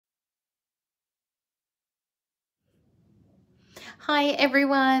Hi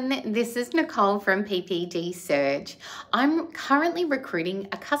everyone, this is Nicole from PPD Surge. I'm currently recruiting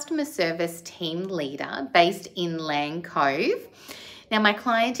a customer service team leader based in Lane Cove. Now, my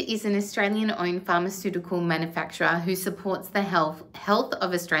client is an Australian-owned pharmaceutical manufacturer who supports the health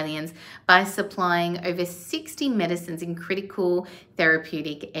of Australians by supplying over 60 medicines in critical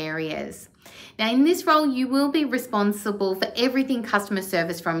therapeutic areas. Now, in this role, you will be responsible for everything customer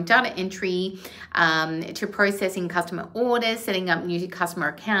service, from data entry to processing customer orders, setting up new customer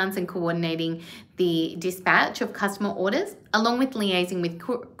accounts, and coordinating the dispatch of customer orders, along with liaising with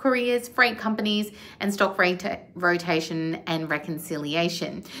couriers, freight companies, and stock rotation and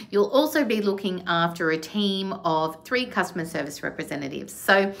reconciliation. You'll also be looking after a team of 3 customer service representatives.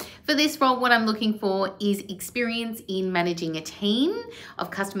 So for this role, what I'm looking for is experience in managing a team of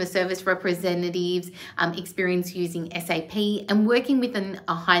customer service representatives, experience using SAP, and working within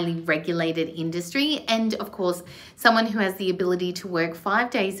a highly regulated industry, and of course, someone who has the ability to work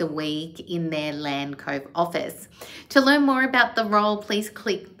 5 days a week in their Lane Cove office. To learn more about the role, please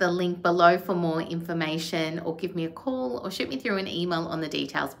click the link below for more information, or give me a call or shoot me through an email on the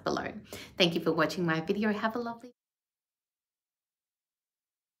details below. Thank you for watching my video. Have a lovely